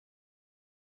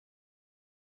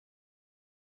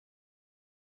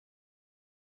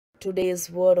Today's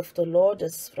word of the Lord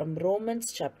is from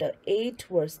Romans chapter 8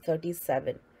 verse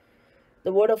 37.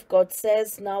 The word of God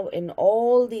says, "Now in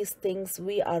all these things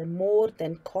we are more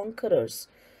than conquerors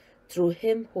through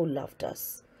him who loved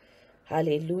us."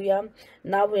 Hallelujah.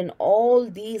 Now in all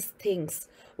these things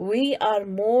we are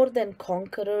more than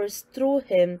conquerors through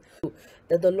him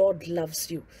that the Lord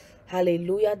loves you.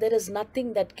 Hallelujah. There is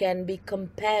nothing that can be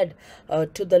compared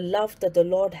to the love that the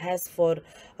Lord has for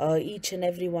each and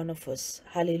every one of us.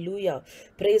 Hallelujah.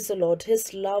 Praise the Lord.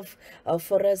 His love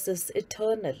for us is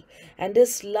eternal, and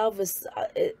his love is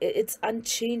it's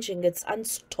unchanging, it's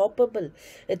unstoppable,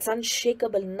 it's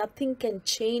unshakable. Nothing can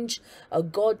change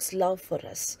God's love for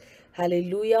us.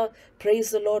 Hallelujah.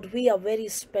 Praise the Lord. We are very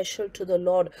special to the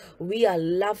Lord. We are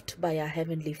loved by our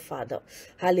Heavenly Father.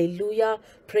 Hallelujah.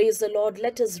 Praise the Lord.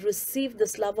 Let us receive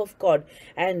this love of God.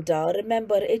 And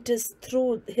remember, it is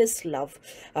through his love.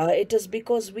 It is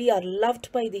because we are loved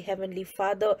by the Heavenly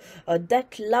Father.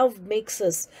 That love makes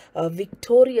us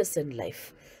victorious in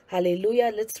life.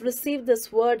 Hallelujah. Let's receive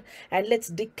this word and let's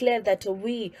declare that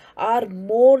we are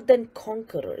more than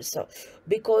conquerors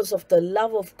because of the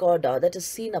love of God that is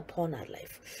seen upon our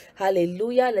life.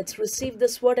 Hallelujah. Let's receive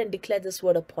this word and declare this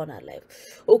word upon our life.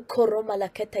 Uropa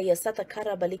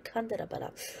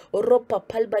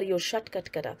palbario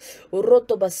shatkatkara.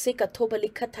 Uroto basika tobali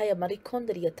kataya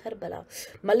marikondaria tarbala.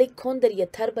 Malikondaria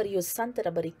tarbario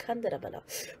santara barikandarabala.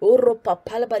 Uropa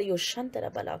palbario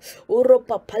shantarabala.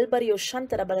 Uropa palbario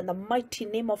shantarabala. In the mighty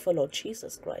name of our Lord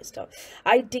Jesus Christ,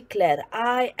 I declare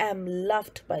I am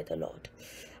loved by the Lord.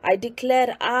 I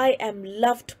declare I am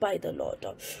loved by the Lord.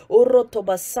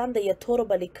 Urotoba sanda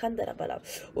yatoroba likandara bala.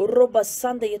 Uroba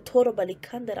sanda yatoroba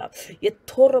likandara.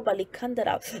 Yatoroba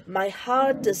likandara. My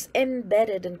heart is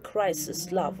embedded in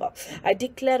Christ's love. I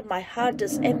declare my heart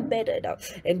is embedded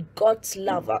in God's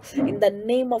love. In the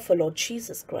name of our Lord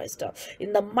Jesus Christ.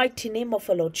 In the mighty name of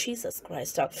our Lord Jesus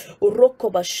Christ.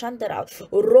 Urokoba shandara.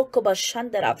 Urokoba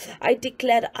shandara. I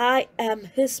declare I am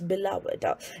his beloved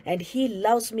and he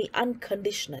loves me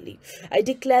unconditionally. I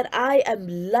declare I am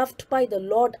loved by the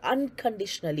Lord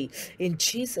unconditionally in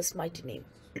Jesus' mighty name.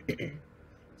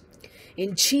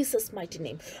 In Jesus' mighty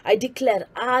name, I declare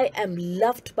I am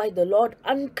loved by the Lord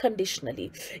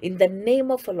unconditionally. In the name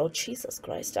of our Lord Jesus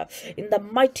Christ. In the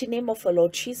mighty name of our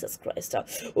Lord Jesus Christ.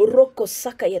 Uroko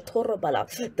sakaya torobala.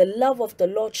 The love of the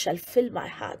Lord shall fill my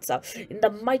heart. In the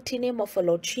mighty name of our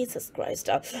Lord Jesus Christ.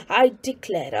 I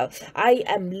declare I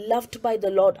am loved by the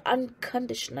Lord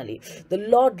unconditionally. The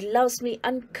Lord loves me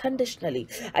unconditionally.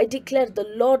 I declare the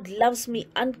Lord loves me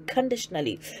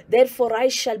unconditionally. Therefore, I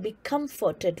shall be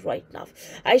comforted right now.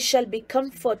 I shall be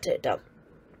comforted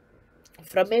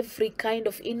from every kind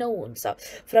of inner wounds,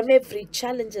 from every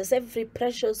challenges, every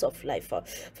pressures of life,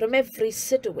 from every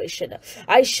situation.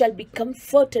 I shall be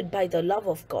comforted by the love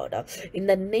of God in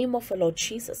the name of our Lord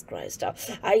Jesus Christ.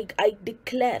 I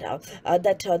declare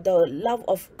that the love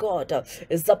of God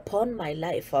is upon my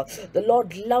life. The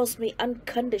Lord loves me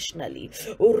unconditionally.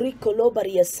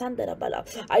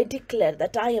 I declare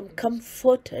that I am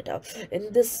comforted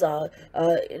in this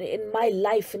in my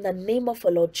life in the name of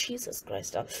our Lord Jesus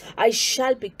Christ. I shall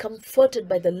be comforted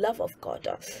by the love of God.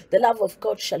 The love of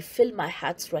God shall fill my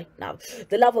heart right now.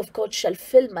 The love of God shall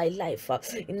fill my life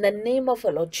in the name of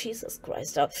our Lord Jesus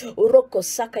Christ. Uroko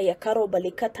saka yakaro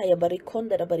balikata ya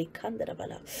barikonda barikanda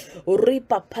bala.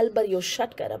 Uripa palbar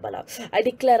yoshatka bala. I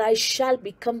declare I shall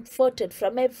be comforted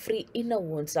from every inner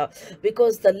wounds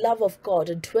because the love of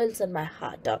God dwells in my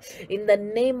heart. In the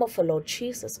name of our Lord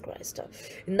Jesus Christ.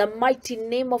 In the mighty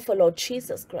name of our Lord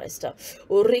Jesus Christ.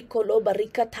 Uriko lo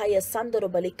barikata ya sandoro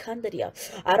balikandaria.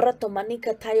 Arato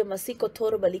manika taya masiko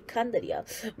toro balikandaria.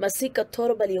 Masika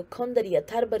toro balio kondaria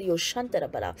tarbario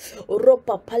shantarabala.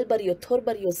 Uropa palbario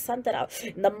torbario santara.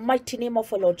 In the mighty name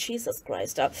of our Lord Jesus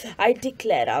Christ, I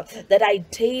declare that I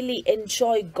daily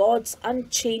enjoy God's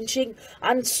unchanging,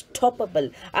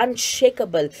 unstoppable,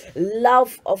 unshakable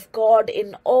love of God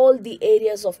in all the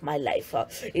areas of my life.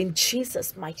 In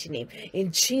Jesus' mighty name,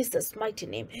 in Jesus' mighty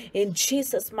name, in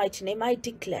Jesus' mighty name, I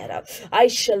declare I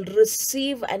shall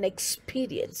receive and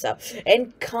experience,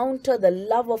 encounter the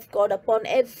love of God upon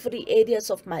every areas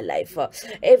of my life,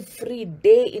 every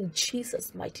day in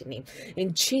Jesus' mighty name,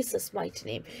 in Jesus' mighty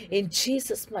name, in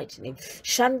Jesus' mighty name.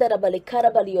 Shandarabali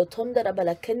karabali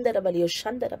yotondarabala kendarabali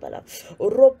yoshandarabala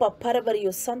Uropa parabari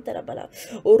yosantarabala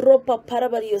Uropa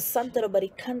parabari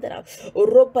yosantarabari kandara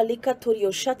Uropa likaturi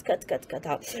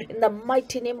yoshatkatkata. In the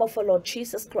mighty name of our Lord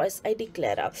Jesus Christ, I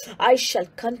declare I shall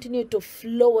continue to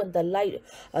flow in the light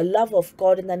love of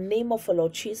God in the name of our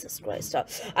Lord Jesus Christ.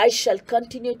 I shall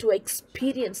continue to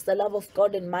experience the love of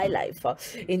God in my life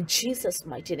in Jesus'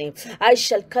 mighty name. I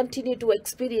shall continue to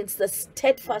experience the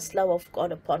steadfast love of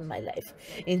God upon my life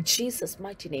in Jesus'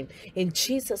 mighty name. In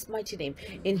Jesus' mighty name.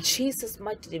 In Jesus'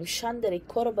 mighty name. Shandari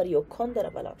Korabario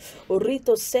Kondarabala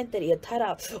Urito Centeria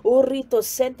Tara Urito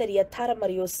Centeria Tara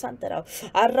Mario Santara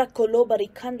Arakolobari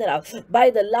Kandara. By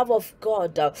the love of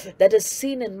God that is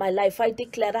seen in my life, I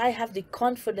declare I have the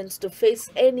confidence to face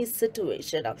any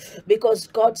situation because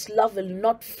God's love will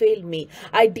not fail me.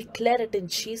 I declare it in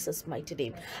Jesus' mighty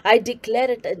name. I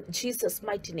declare it in Jesus'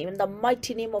 mighty name. In the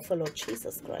mighty name of our Lord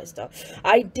Jesus Christ,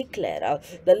 I declare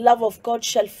the love of God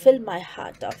shall fill my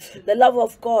heart. The love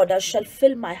of God shall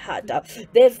fill my heart.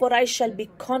 Therefore, I shall be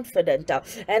confident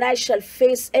and I shall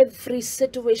face every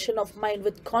situation of mine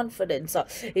with confidence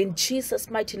in Jesus'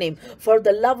 mighty name. For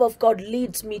the love of God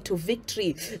leads me to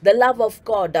victory. The love of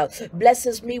God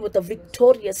blesses me with a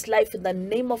victorious life in the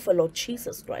name of our Lord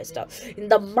Jesus Christ. In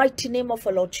the mighty name of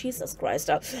our Lord Jesus Christ,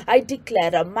 I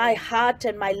declare my heart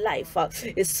and my life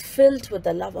is filled with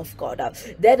the love of God.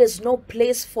 There is no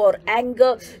place for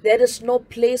anger. There is no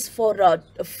place for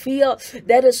fear.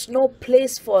 There is no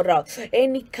place for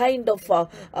any kind of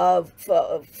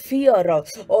fear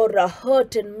or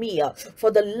hurt in me.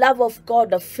 For the love of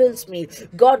God fills me.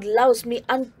 God loves me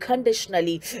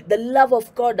unconditionally. The love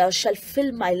of God shall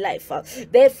fill my life.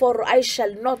 Therefore, I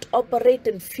shall not operate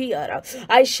in fear.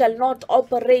 I shall not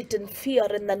operate in fear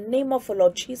in the name of our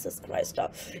Lord Jesus Christ.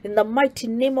 In the mighty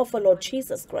name of our Lord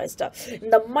Jesus Christ. In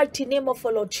the mighty name of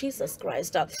our Lord Jesus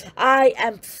Christ. I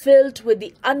am filled with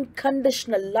the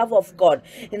unconditional love of God.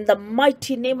 In the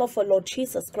mighty name of our Lord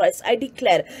Jesus Christ, I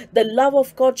declare the love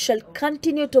of God shall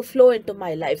continue to flow into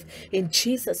my life. In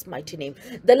Jesus' mighty name.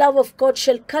 The love of God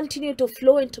shall continue to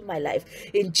flow into my life.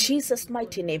 In Jesus'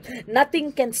 mighty name.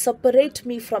 Nothing can separate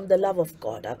me from the love of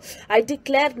God. I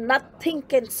declare nothing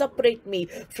can separate me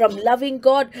from loving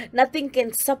God. Nothing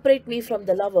can separate me from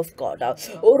the love of God.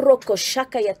 Oroko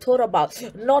Shakaya Toraba.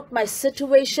 Not my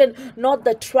situation, not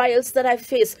the trials that I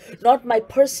face, not my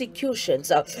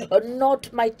persecutions,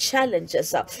 not my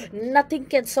challenges. Nothing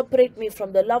can separate me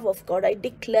from the love of God. I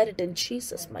declare it in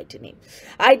Jesus' mighty name.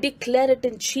 I declare it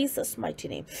in Jesus' mighty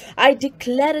name. I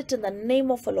declare it in the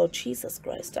name of our Lord Jesus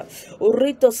Christ.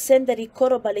 Urito senderi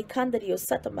korobali kandario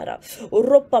satamara.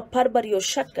 Uropa parbario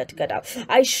shatkatkara.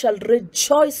 I shall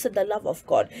rejoice in the love of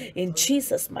God in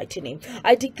Jesus' mighty name.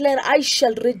 I declare I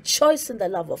shall rejoice in the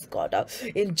love of God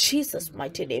in Jesus'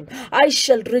 mighty name. I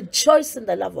shall rejoice in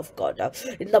the love of God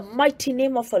in the mighty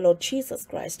name of our Lord Jesus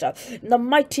Christ. In the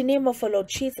mighty name of our Lord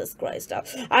Jesus Christ,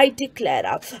 I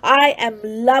declare I am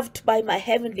loved by my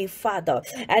heavenly Father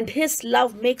and his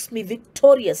love makes me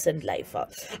victorious in life.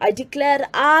 I declare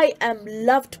I am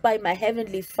loved by my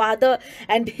heavenly Father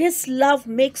and his love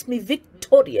makes me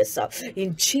victorious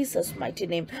in Jesus' mighty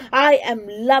name. I am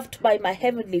loved by my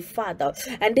heavenly Father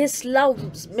and his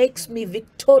love makes me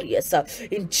victorious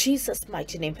in Jesus'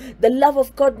 mighty name. The love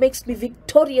of God makes me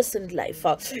victorious in life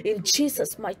in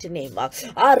Jesus' mighty name.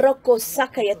 Aroko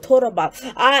Sakaya Toraba.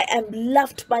 I am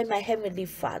loved by my heavenly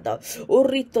Father.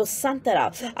 Urito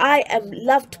Santara. I am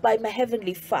loved by my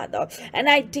heavenly Father and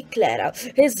I declare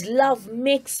his love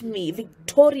makes me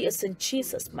victorious in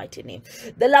Jesus' mighty name.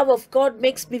 The love of God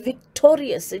makes me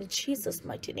victorious in Jesus'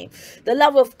 mighty name. The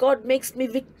love of God makes me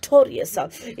victorious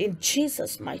in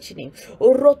Jesus' mighty name.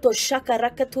 Uroto shaka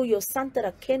rakatuyo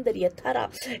santara kendari yatara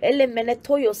ele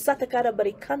menetoyo satakara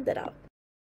barikandara.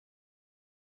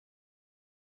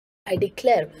 I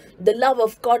declare the love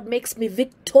of God makes me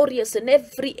victorious in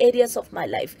every areas of my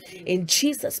life in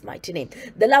Jesus' mighty name.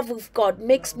 The love of God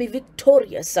makes me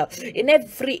victorious in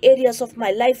every areas of my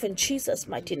life in Jesus'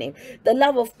 mighty name. The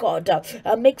love of God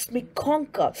makes me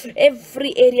conquer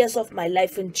every areas of my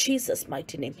life in Jesus'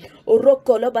 mighty name.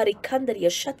 Uroko lobari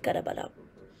kandaria shatkarabala.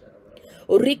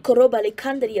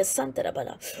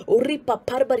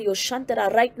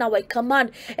 Right now I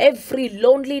command every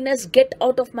loneliness get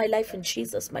out of my life in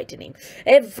Jesus' mighty name.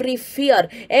 Every fear,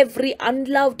 every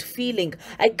unloved feeling,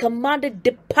 I command it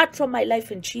depart from my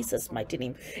life in Jesus' mighty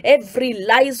name. Every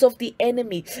lies of the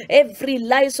enemy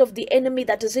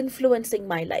that is influencing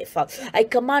my life, I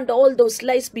command all those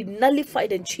lies be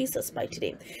nullified in Jesus' mighty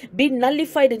name. Be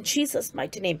nullified in Jesus'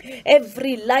 mighty name.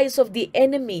 Every lies of the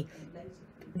enemy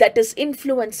that is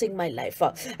influencing my life.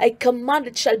 I command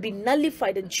it shall be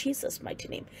nullified in Jesus' mighty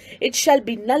name. It shall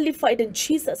be nullified in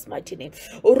Jesus' mighty name.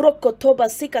 Uroko toba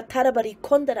sika tarabari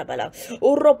kondarabala.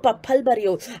 Uropa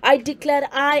palbario. I declare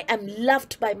I am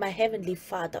loved by my heavenly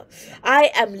Father.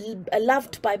 I am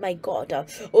loved by my God.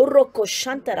 Uroko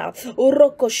shantara.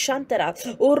 Uroko shantara.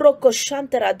 Uroko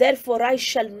shantara. Therefore I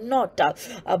shall not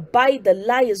buy the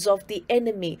lies of the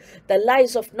enemy, the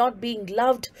lies of not being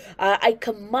loved. I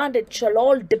command it shall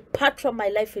all depart from my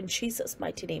life in Jesus'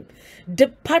 mighty name.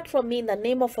 Depart from me in the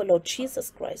name of our Lord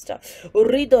Jesus Christ.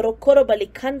 Urido rokoro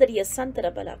balikandriya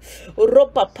santarabala.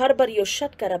 Uropa parbario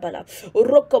shatkarabala.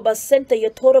 Uroko basenta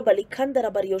yotoro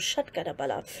balikandarabario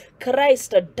shatkarabala.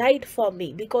 Christ died for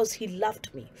me because he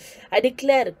loved me. I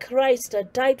declare Christ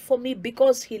died for me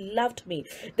because he loved me.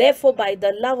 Therefore, by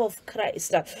the love of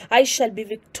Christ, I shall be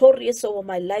victorious over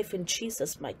my life in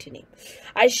Jesus' mighty name.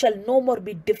 I shall no more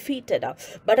be defeated,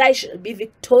 but I shall be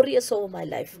victorious over my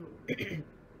life.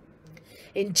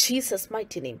 In Jesus'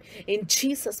 mighty name, in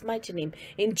Jesus' mighty name,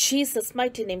 in Jesus'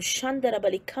 mighty name,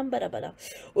 Shandarabali Kambarabala,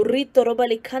 Urito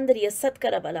Robali Kandria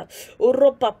Satkarabala,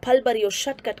 Uropa Palbario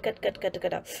Shatkat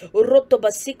Katkata, Uroto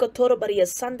Basiko Torobaria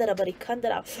Sandarabari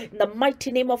Kandara. In the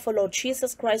mighty name of our Lord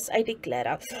Jesus Christ, I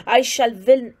declare, I shall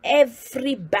win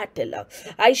every battle.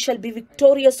 I shall be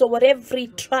victorious over every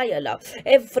trial,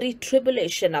 every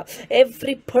tribulation,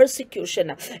 every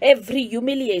persecution, every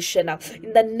humiliation.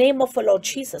 In the name of our Lord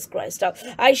Jesus Christ,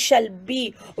 I shall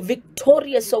be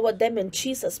victorious over them in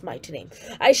Jesus' mighty name.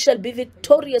 I shall be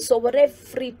victorious over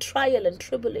every trial and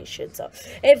tribulations,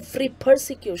 every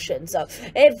persecutions,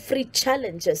 every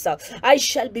challenges. I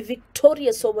shall be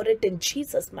victorious over it in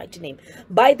Jesus' mighty name.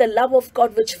 By the love of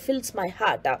God which fills my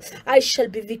heart, I shall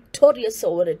be victorious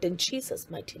over it in Jesus'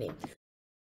 mighty name.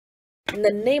 In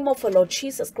the name of our Lord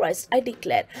Jesus Christ, I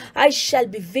declare I shall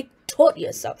be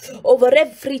victorious over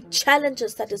every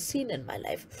challenges that is seen in my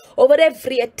life, over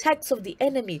every attacks of the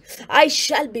enemy. I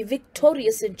shall be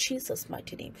victorious in Jesus'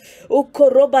 mighty name.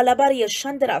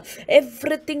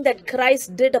 Everything that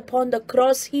Christ did upon the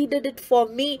cross, he did it for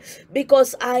me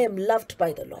because I am loved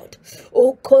by the Lord.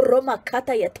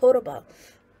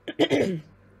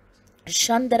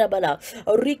 Shandarabala,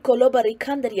 Rikoloba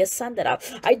Rikandaria Sandara.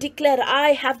 I declare I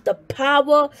have the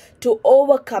power to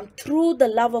overcome through the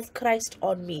love of Christ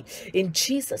on me. In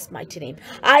Jesus' mighty name.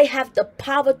 I have the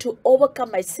power to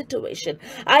overcome my situation.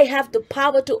 I have the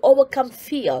power to overcome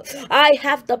fear. I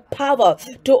have the power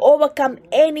to overcome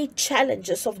any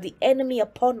challenges of the enemy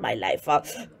upon my life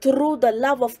through the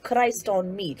love of Christ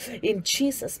on me. In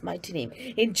Jesus' mighty name.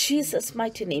 In Jesus'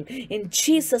 mighty name. In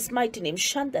Jesus' mighty name.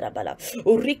 Shandarabala,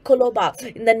 Urikoloba.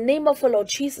 In the name of our Lord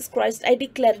Jesus Christ, I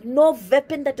declare no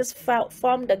weapon that is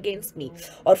formed against me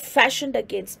or fashioned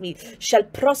against me shall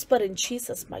prosper in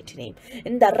Jesus' mighty name.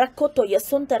 In the Rakoto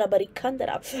Yasuntara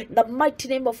Barikandara, in the mighty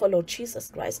name of our Lord Jesus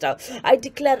Christ, I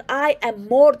declare I am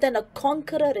more than a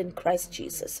conqueror in Christ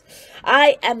Jesus.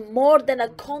 I am more than a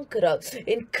conqueror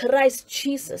in Christ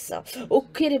Jesus.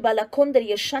 Ukiribala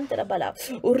Kondari Shantarabala,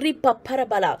 Uripa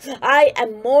Parabala. I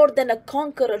am more than a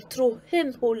conqueror through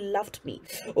him who loved me.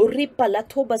 Uripa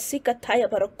latoba sika taya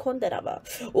barakondaraba.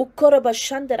 Ukoraba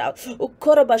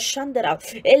shandara.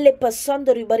 Ele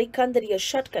pasandari barikandari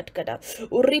shatkatkada.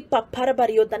 Uripa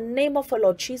parabario. The name of our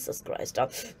Lord Jesus Christ.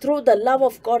 Through the love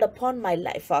of God upon my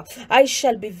life, I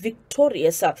shall be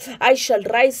victorious. I shall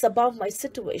rise above my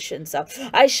situations.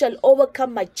 I shall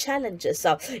overcome my challenges.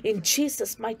 In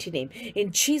Jesus' mighty name.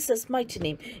 In Jesus' mighty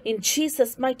name. In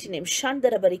Jesus' mighty name.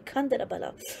 Shandara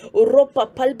barikandarabala. Uropa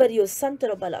palbario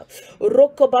santarabala.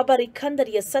 Uroko babari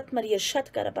kandaria satmaria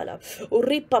shatkarabala.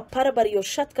 Uripa parabario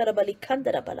shatkarabali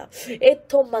kandarabala.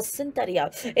 Eto masintaria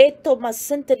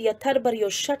tarbario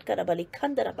shatkarabali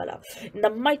kandarabala. In the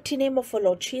mighty name of our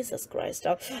Lord Jesus Christ,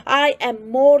 I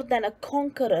am more than a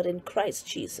conqueror in Christ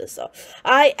Jesus.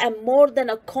 I am more than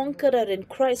a conqueror in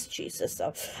Christ Jesus.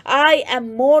 I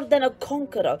am more than a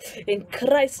conqueror in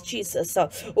Christ Jesus.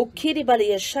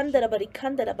 Ukiribali shandarabali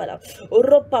kandarabala.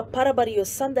 Uropa parabario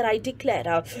sandara. I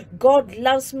declare God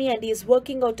loves me and he is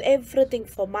working out everything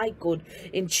for my good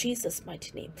in Jesus'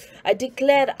 mighty name. I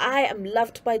declare I am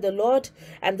loved by the Lord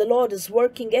and the Lord is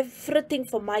working everything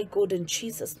for my good in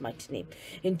Jesus' mighty name.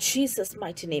 In Jesus'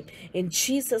 mighty name. In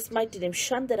Jesus' mighty name.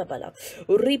 Shandarabala.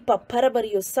 Uripa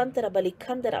parabario santarabali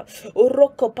kandara.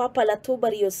 Uroko papa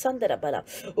latubario sandarabala.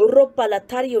 Uropa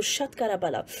latario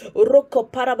shatkarabala. Uroko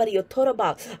parabario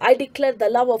toraba. I declare the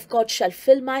love of God shall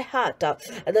fill my heart.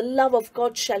 And the love of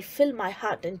God shall fill my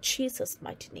heart in Jesus'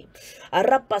 mighty name. name.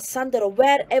 Arapasandara,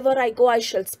 wherever I go, I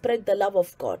shall spread the love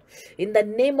of God. In the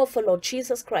name of our Lord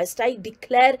Jesus Christ, I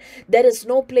declare there is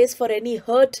no place for any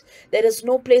hurt, there is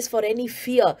no place for any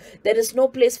fear, there is no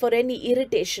place for any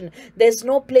irritation, there's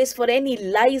no place for any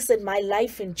lies in my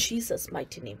life, in Jesus'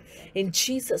 mighty name. In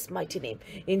Jesus' mighty name.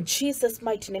 In Jesus'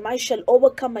 mighty name. I shall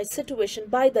overcome my situation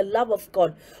by the love of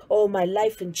God. Oh, my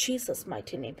life, in Jesus'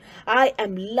 mighty name. I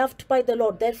am loved by the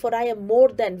Lord, therefore I am more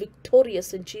than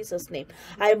victorious in Jesus' name.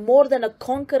 I am more than a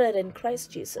conqueror in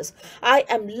Christ Jesus. I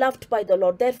am loved by the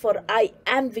Lord, therefore I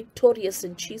am victorious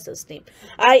in Jesus' name.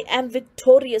 I am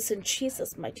victorious in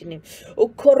Jesus' mighty name.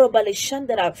 In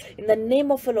the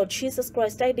name of the Lord Jesus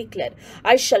Christ, I declare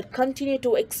I shall continue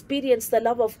to experience the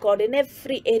love of God in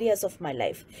every areas of my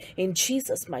life. In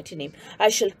Jesus' mighty name, I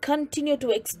shall continue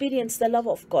to experience the love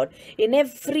of God in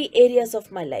every areas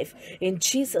of my life. In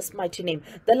Jesus' mighty name,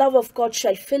 the love of God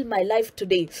shall fill my life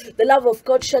today. The love of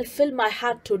God shall fill my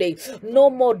heart today. No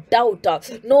more doubt,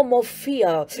 no more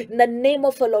fear. In the name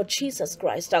of the Lord Jesus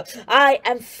Christ, I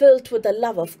am filled with the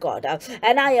love of God,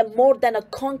 and I am more than a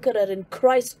conqueror in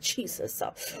Christ Jesus.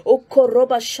 In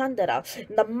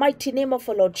the mighty name of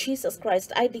our Lord Jesus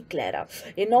Christ, I declare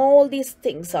in all these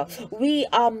things, we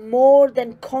are more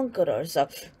than conquerors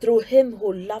through him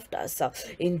who loved us.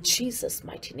 In Jesus'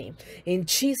 mighty name. In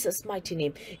Jesus' mighty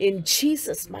name. In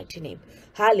Jesus' mighty name.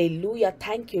 Hallelujah.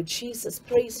 Thank you, Jesus.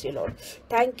 Praise you, Lord.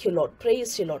 Thank you, Lord.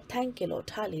 Praise you, Lord. Thank you, Lord.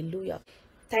 Hallelujah.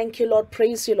 Thank you, Lord.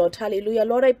 Praise you, Lord. Hallelujah.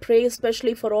 Lord, I pray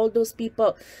especially for all those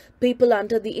people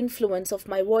under the influence of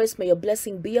my voice. May your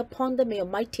blessing be upon them. May your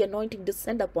mighty anointing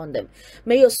descend upon them.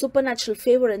 May your supernatural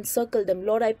favor encircle them.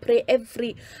 Lord, I pray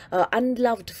every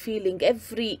unloved feeling,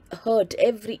 every hurt,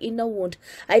 every inner wound,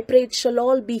 I pray it shall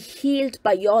all be healed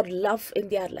by your love in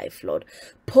their life, Lord.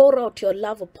 Pour out your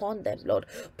love upon them, Lord.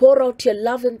 Pour out your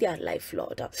love in their life,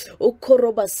 Lord.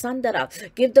 Ukoroba Sandara.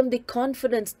 Give them the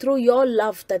confidence through your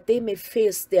love that they may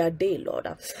face their day, Lord.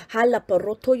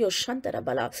 Halaparotoyo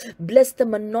Shantarabala. Bless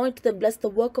them, anoint them, bless the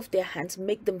work of their hands,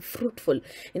 make them fruitful.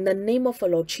 In the name of our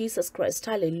Lord Jesus Christ.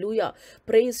 Hallelujah.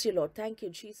 Praise you, Lord. Thank you,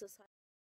 Jesus.